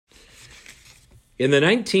In the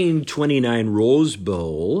 1929 Rose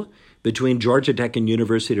Bowl between Georgia Tech and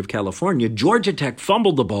University of California, Georgia Tech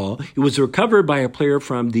fumbled the ball. It was recovered by a player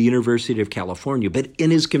from the University of California. But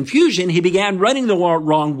in his confusion, he began running the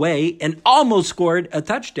wrong way and almost scored a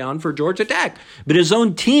touchdown for Georgia Tech. But his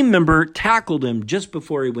own team member tackled him just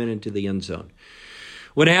before he went into the end zone.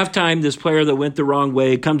 When at halftime, this player that went the wrong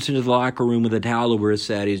way comes into the locker room with a towel over his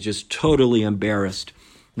head. He's just totally embarrassed.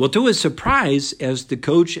 Well, to his surprise, as the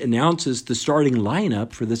coach announces the starting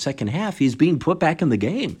lineup for the second half, he's being put back in the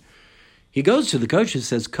game. He goes to the coach and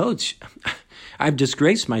says, "Coach, I've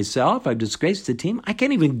disgraced myself. I've disgraced the team. I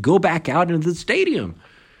can't even go back out into the stadium."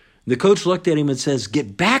 The coach looked at him and says,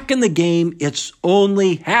 "Get back in the game. It's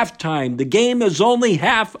only halftime. The game is only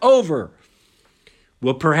half over."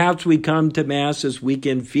 Well, perhaps we come to Mass this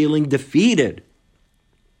weekend feeling defeated.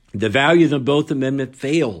 The value of the Both Amendment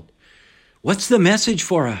failed. What's the message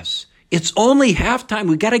for us? It's only halftime.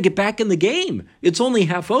 We got to get back in the game. It's only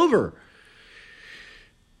half over.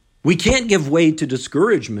 We can't give way to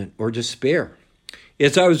discouragement or despair.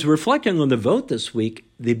 As I was reflecting on the vote this week,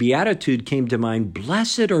 the beatitude came to mind.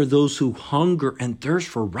 Blessed are those who hunger and thirst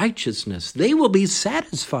for righteousness. They will be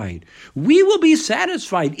satisfied. We will be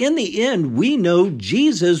satisfied. In the end, we know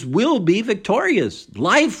Jesus will be victorious.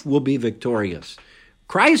 Life will be victorious.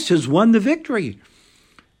 Christ has won the victory.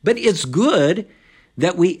 But it's good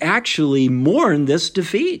that we actually mourn this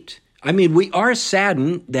defeat. I mean, we are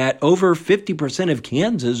saddened that over 50% of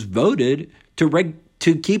Kansas voted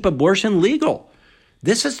to keep abortion legal.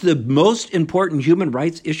 This is the most important human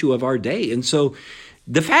rights issue of our day. And so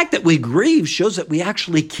the fact that we grieve shows that we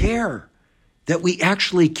actually care,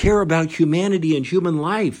 about humanity and human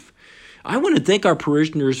life. I want to thank our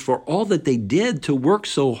parishioners for all that they did to work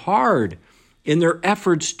so hard in their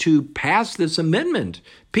efforts to pass this amendment.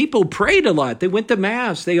 People prayed a lot. They went to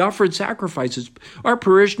Mass. They offered sacrifices. Our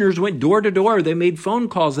parishioners went door to door. They made phone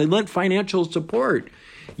calls. They lent financial support.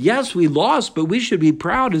 Yes, we lost, but we should be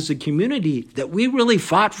proud as a community that we really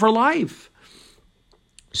fought for life.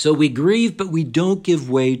 So we grieve, but we don't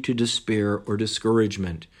give way to despair or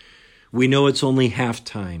discouragement. We know it's only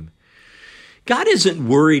halftime. God isn't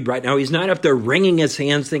worried right now. He's not up there wringing his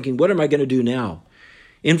hands thinking, what am I going to do now?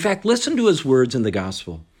 In fact, listen to his words in the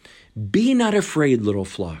gospel. Be not afraid, little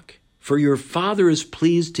flock, for your Father is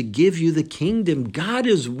pleased to give you the kingdom. God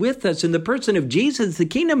is with us. In the person of Jesus, the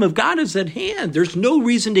kingdom of God is at hand. There's no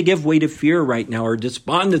reason to give way to fear right now or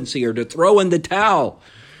despondency or to throw in the towel.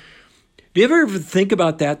 Do you ever think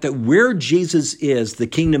about that where Jesus is, the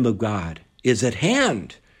kingdom of God is at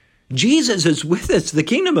hand? Jesus is with us. The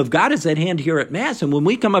kingdom of God is at hand here at Mass. And when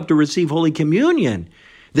we come up to receive Holy Communion,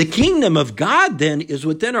 the kingdom of God then is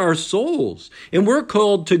within our souls, and we're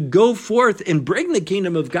called to go forth and bring the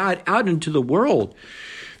kingdom of God out into the world.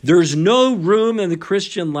 There's no room in the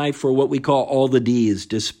Christian life for what we call all the D's: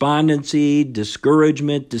 despondency,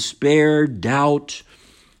 discouragement, despair, doubt.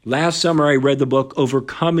 Last summer, I read the book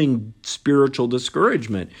Overcoming Spiritual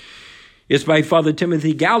Discouragement. It's by Father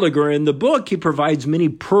Timothy Gallagher. In the book, he provides many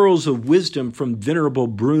pearls of wisdom from Venerable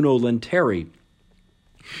Bruno Lenteri.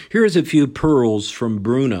 Here's a few pearls from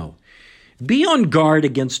Bruno. Be on guard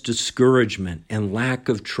against discouragement and lack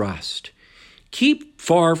of trust. Keep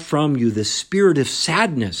far from you the spirit of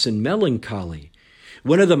sadness and melancholy.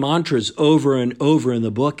 One of the mantras over and over in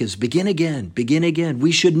the book is begin again, begin again.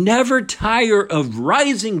 We should never tire of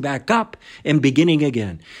rising back up and beginning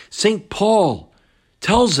again. St. Paul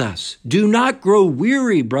tells us, do not grow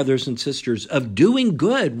weary, brothers and sisters, of doing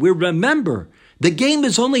good. We remember the game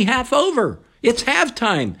is only half over. It's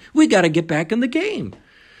halftime. We got to get back in the game.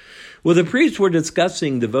 Well, the priests were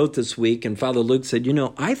discussing the vote this week, and Father Luke said,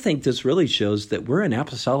 I think this really shows that we're in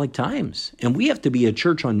apostolic times, and we have to be a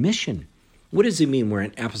church on mission. What does he mean we're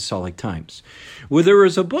in apostolic times? Well, there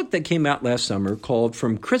was a book that came out last summer called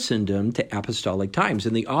From Christendom to Apostolic Times,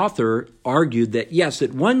 and the author argued that, yes,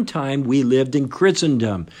 at one time we lived in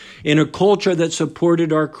Christendom, in a culture that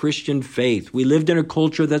supported our Christian faith. We lived in a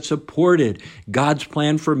culture that supported God's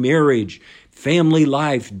plan for marriage, family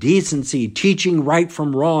life, decency, teaching right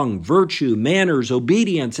from wrong, virtue, manners,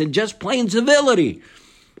 obedience, and just plain civility.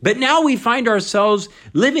 But now we find ourselves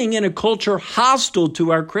living in a culture hostile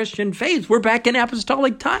to our Christian faith. We're back in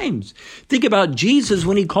apostolic times. Think about Jesus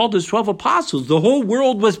when he called his 12 apostles. The whole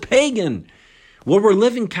world was pagan. Well, we're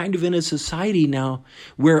living kind of in a society now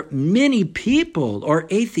where many people are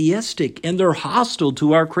atheistic and they're hostile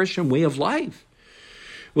to our Christian way of life.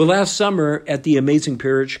 Well, last summer at the Amazing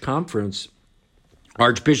Parish Conference,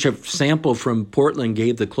 Archbishop Sample from Portland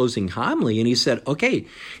gave the closing homily, and he said, okay,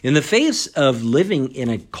 in the face of living in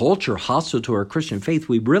a culture hostile to our Christian faith,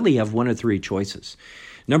 we really have one of three choices.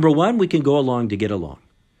 Number one, we can go along to get along.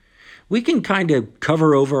 We can kind of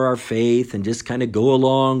cover over our faith and just kind of go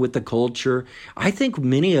along with the culture. I think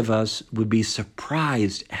many of us would be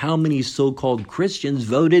surprised how many so-called Christians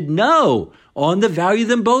voted no on the Value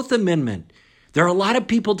Them Both Amendment. There are a lot of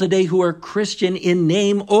people today who are Christian in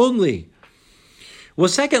name only. Well,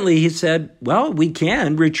 secondly, he said, well, we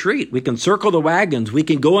can retreat. We can circle the wagons. We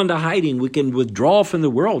can go into hiding. We can withdraw from the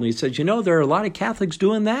world. And he said, there are a lot of Catholics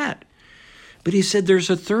doing that. But he said there's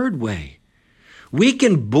a third way. We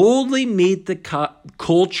can boldly meet the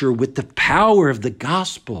culture with the power of the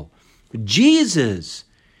gospel. Jesus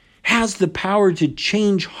has the power to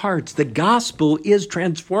change hearts. The gospel is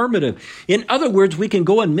transformative. In other words, we can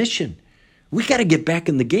go on mission. We got to get back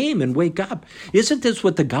in the game and wake up. Isn't this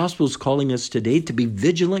what the gospel is calling us today? To be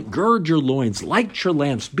vigilant, gird your loins, light your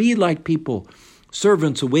lamps, be like people,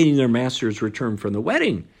 servants awaiting their master's return from the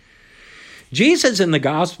wedding. Jesus in the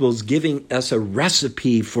gospel is giving us a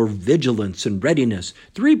recipe for vigilance and readiness.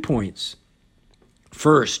 3 points.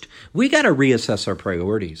 First, we got to reassess our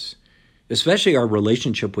priorities, especially our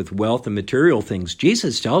relationship with wealth and material things.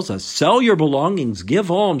 Jesus tells us, sell your belongings,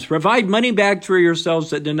 give alms, provide money back for yourselves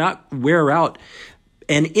that do not wear out,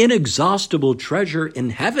 an inexhaustible treasure in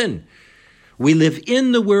heaven. We live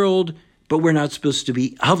in the world, but we're not supposed to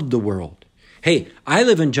be of the world. Hey, I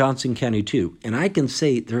live in Johnson County too, and I can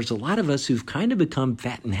say there's a lot of us who've kind of become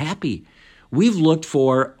fat and happy. We've looked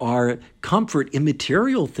for our comfort in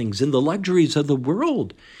material things, in the luxuries of the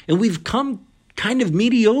world, and we've come kind of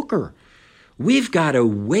mediocre. We've got to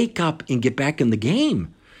wake up and get back in the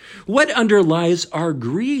game. What underlies our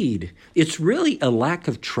greed? It's really a lack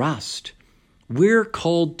of trust. We're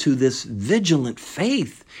called to this vigilant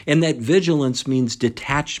faith, and that vigilance means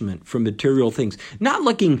detachment from material things. Not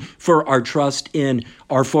looking for our trust in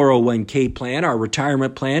our 401k plan, our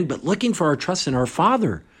retirement plan, but looking for our trust in our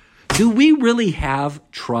Father. Do we really have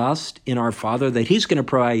trust in our Father that He's going to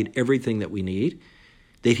provide everything that we need?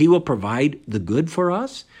 That He will provide the good for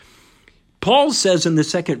us? Paul says in the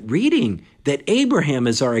second reading that Abraham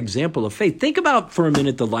is our example of faith. Think about for a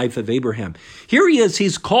minute the life of Abraham. Here he is.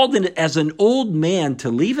 He's called in as an old man to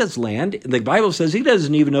leave his land. The Bible says he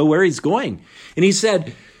doesn't even know where he's going. And he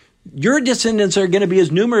said, your descendants are going to be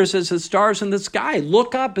as numerous as the stars in the sky.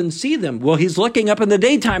 Look up and see them. Well, he's looking up in the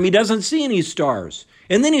daytime. He doesn't see any stars.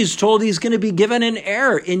 And then he's told he's going to be given an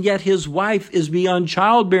heir, and yet his wife is beyond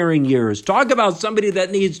childbearing years. Talk about somebody that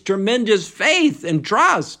needs tremendous faith and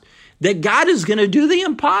trust that God is going to do the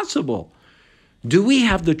impossible. Do we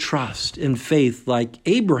have the trust and faith like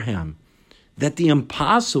Abraham that the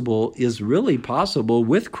impossible is really possible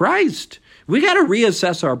with Christ? We got to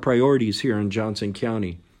reassess our priorities here in Johnson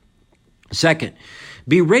County. Second,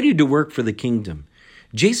 be ready to work for the kingdom.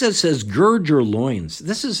 Jesus says, gird your loins.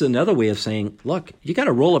 This is another way of saying, look, you got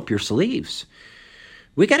to roll up your sleeves.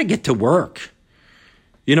 We got to get to work.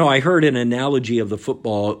 I heard an analogy of the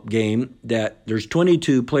football game that there's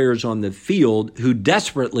 22 players on the field who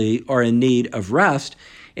desperately are in need of rest,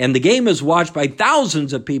 and the game is watched by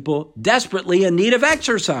thousands of people desperately in need of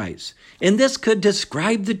exercise. And this could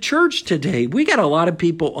describe the church today. We got a lot of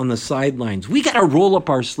people on the sidelines. We got to roll up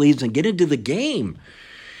our sleeves and get into the game.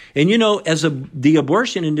 And as the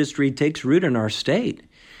abortion industry takes root in our state,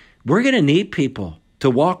 we're going to need people to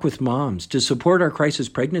walk with moms, to support our crisis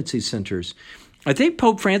pregnancy centers. I think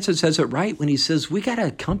Pope Francis has it right when he says we got to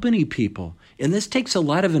accompany people. And this takes a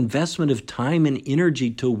lot of investment of time and energy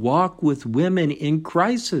to walk with women in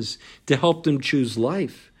crisis to help them choose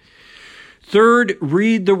life. Third,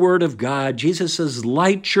 read the Word of God. Jesus says,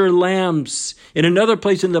 light your lamps. In another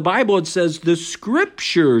place in the Bible, it says, the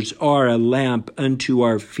Scriptures are a lamp unto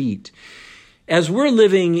our feet. As we're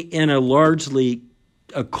living in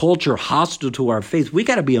a culture hostile to our faith, we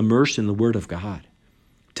got to be immersed in the Word of God.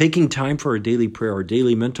 Taking time for our daily prayer, our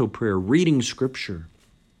daily mental prayer, reading Scripture.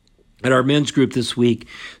 At our men's group this week,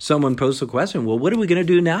 someone posed the question, well, what are we going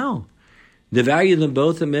to do now? The Value Them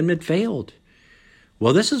Both Amendment failed.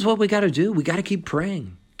 Well, this is what we got to do. We got to keep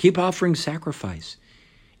praying, keep offering sacrifice.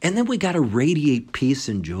 And then we got to radiate peace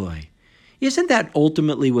and joy. Isn't that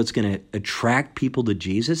ultimately what's going to attract people to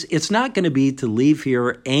Jesus? It's not going to be to leave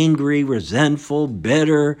here angry, resentful,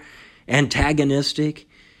 bitter, antagonistic.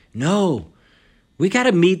 No. We got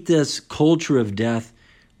to meet this culture of death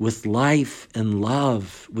with life and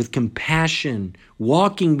love, with compassion,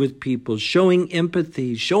 walking with people, showing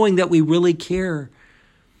empathy, showing that we really care.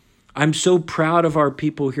 I'm so proud of our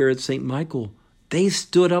people here at St. Michael. They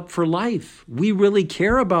stood up for life. We really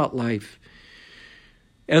care about life.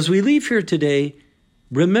 As we leave here today,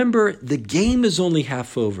 remember the game is only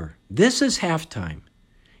half over. This is halftime,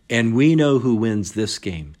 and we know who wins this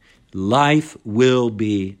game. Life will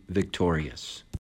be victorious.